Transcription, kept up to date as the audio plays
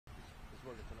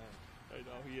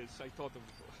know, he is. I talked to him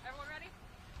before. Everyone ready?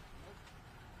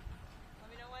 Let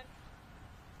me know when.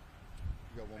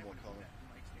 We got one more coming.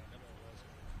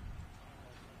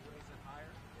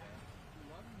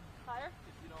 Higher?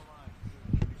 If you don't mind.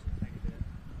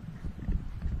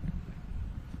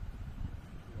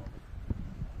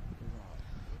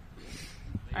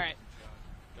 All right.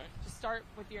 Okay. Just start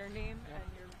with your name and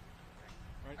your...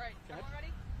 Right. All right, Go ahead. everyone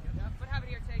ready? What happened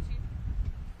here today, Chief?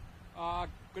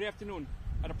 Good afternoon.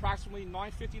 At approximately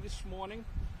 9:50 this morning,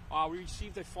 we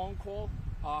received a phone call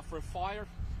for a fire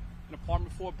in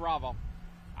apartment 4 Bravo.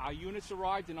 Our units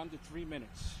arrived in under 3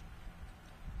 minutes.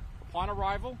 Upon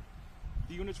arrival,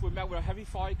 the units were met with a heavy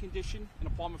fire condition in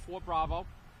apartment 4 Bravo.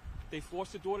 They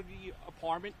forced the door to the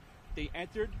apartment. They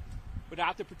entered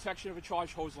without the protection of a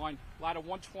charge hose line. Ladder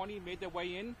 120 made their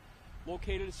way in,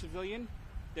 located a civilian.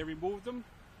 They removed them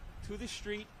to the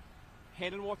street,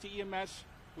 handed them off to EMS,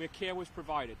 where care was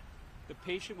provided. The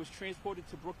patient was transported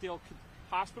to Brookdale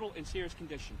Hospital in serious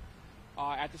condition.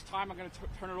 At this time, I'm going to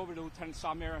turn it over to Lieutenant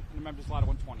Salvatore Mirra and the members of Ladder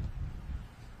 120.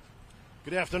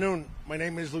 Good afternoon. My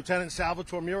name is Lieutenant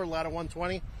Salvatore Mirra, Ladder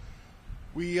 120.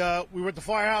 We were at the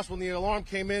firehouse when the alarm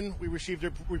came in. We received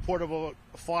a report of a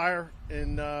fire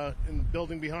in the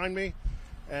building behind me.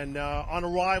 And on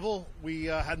arrival, we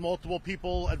had multiple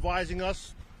people advising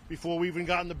us before we even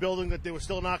got in the building that there was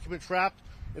still an occupant trapped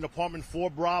in apartment 4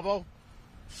 Bravo.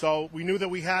 So we knew that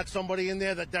we had somebody in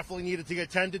there that definitely needed to get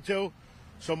tended to.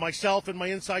 So myself and my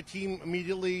inside team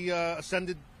immediately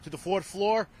ascended to the 4th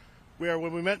floor, where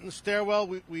when we met in the stairwell,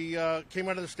 we came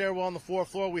out of the stairwell on the 4th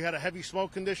floor. We had a heavy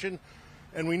smoke condition,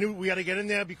 and we knew we had to get in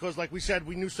there because, like we said,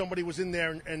 we knew somebody was in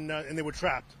there and they were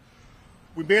trapped.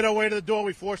 We made our way to the door.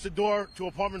 We forced the door to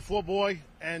apartment 4 boy,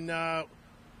 and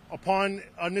upon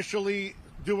initially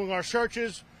doing our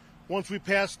searches, once we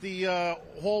passed the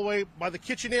hallway by the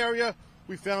kitchen area,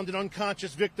 we found an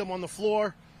unconscious victim on the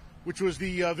floor, which was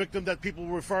the victim that people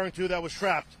were referring to that was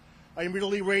trapped. I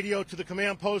immediately radioed to the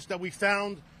command post that we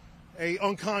found a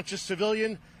unconscious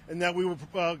civilian and that we were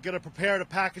going to prepare to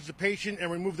package the patient and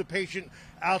remove the patient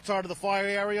outside of the fire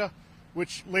area,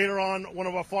 which later on one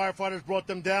of our firefighters brought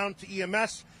them down to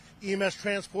EMS. EMS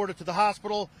transported to the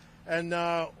hospital, and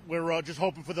we're just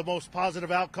hoping for the most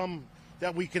positive outcome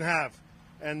that we can have.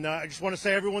 And I just want to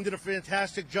say everyone did a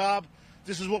fantastic job.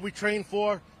 This is what we trained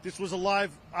for. This was a live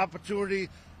opportunity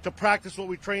to practice what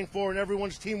we trained for, and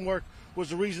everyone's teamwork was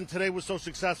the reason today was so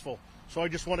successful. So I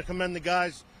just want to commend the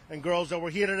guys and girls that were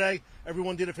here today.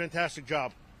 Everyone did a fantastic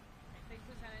job. Thanks,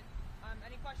 Lieutenant.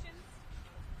 Any questions?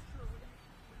 Sure.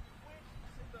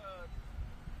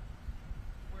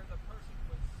 Where the person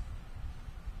was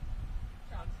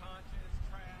unconscious,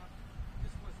 trapped,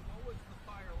 what was the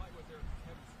fire like? Was there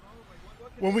heavy smoke?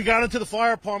 Like, When we got into the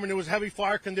fire department, there was heavy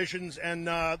fire conditions, and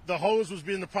the hose was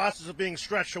in the process of being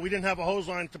stretched, so we didn't have a hose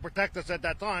line to protect us at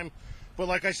that time. But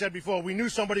like I said before, we knew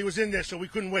somebody was in there, so we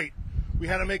couldn't wait. We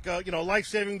had to make a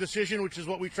life-saving decision, which is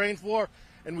what we trained for,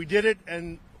 and we did it,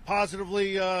 and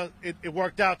positively it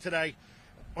worked out today.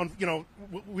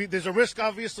 There's a risk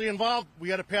obviously involved. We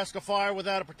had to pass the fire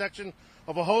without a protection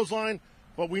of a hose line,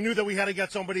 but we knew that we had to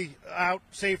get somebody out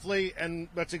safely, and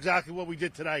that's exactly what we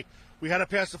did today. We had to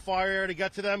pass the fire area to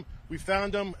get to them. We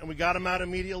found them, and we got them out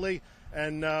immediately,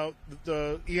 and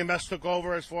the EMS took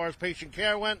over as far as patient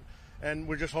care went, and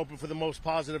we're just hoping for the most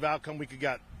positive outcome we could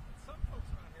get. Some folks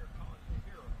around here calling you a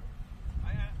hero.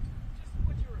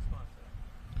 What's your response to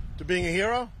that? To being a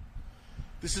hero?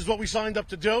 This is what we signed up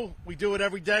to do. We do it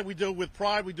every day. We do it with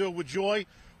pride. We do it with joy.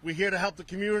 We're here to help the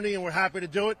community, and we're happy to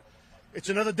do it. It's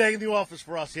another day in the office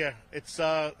for us here. It's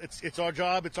our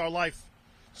job. It's our life.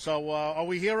 So are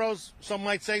we heroes? Some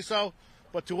might say so,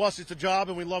 but to us it's a job,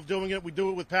 and we love doing it. We do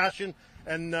it with passion,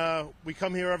 and we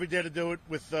come here every day to do it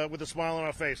with a smile on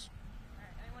our face. All right,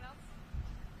 anyone else?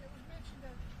 It was mentioned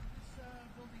that this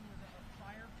building was a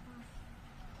fireproof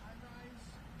high-rise.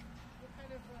 What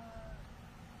kind of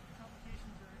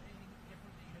complications or anything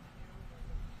different that you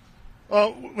had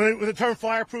to do? When the term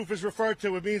fireproof is referred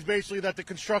to, it means basically that the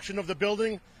construction of the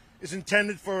building is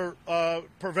intended for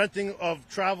preventing of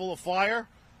travel of fire.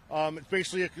 It's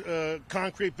basically a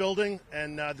concrete building,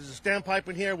 and there's a standpipe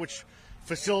in here which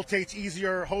facilitates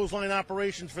easier hose line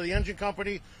operations for the engine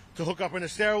company to hook up in the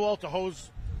stairwell, to hose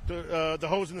the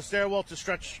hose in the stairwell to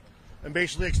stretch and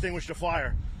basically extinguish the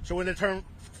fire. So when the term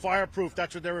fireproof,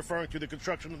 that's what they're referring to, the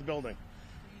construction of the building.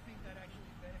 Do you think that actually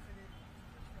benefited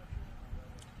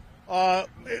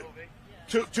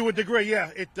construction? To a degree,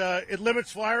 yeah. It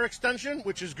limits fire extension,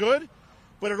 which is good,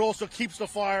 but it also keeps the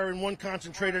fire in one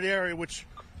concentrated area, which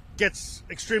gets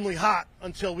extremely hot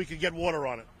until we could get water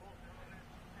on it.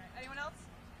 Anyone else?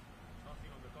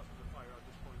 Nothing on the cause of the fire at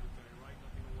this point, Lieutenant, right?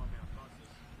 Nothing on what may have caused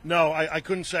No, I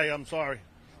couldn't say. I'm sorry.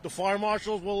 The fire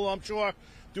marshals will, I'm sure,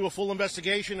 do a full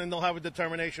investigation, and they'll have a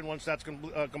determination once that's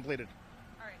completed.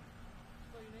 All right.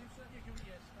 Spell your name, sir? Yeah, give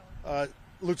me a spelling.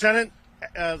 Lieutenant,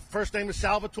 first name is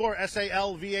Salvatore,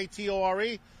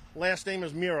 Salvatore. Last name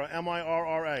is Mirra, Mirra. And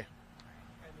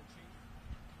the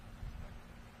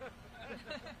chief?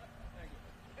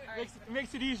 All right.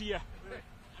 Makes it easier.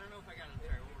 I don't know if I got it.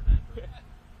 Sorry, one more time.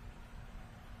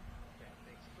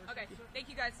 Okay. Thank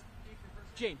you guys.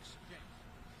 James.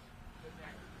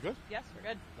 Good? Yes, we're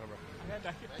good.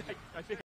 I think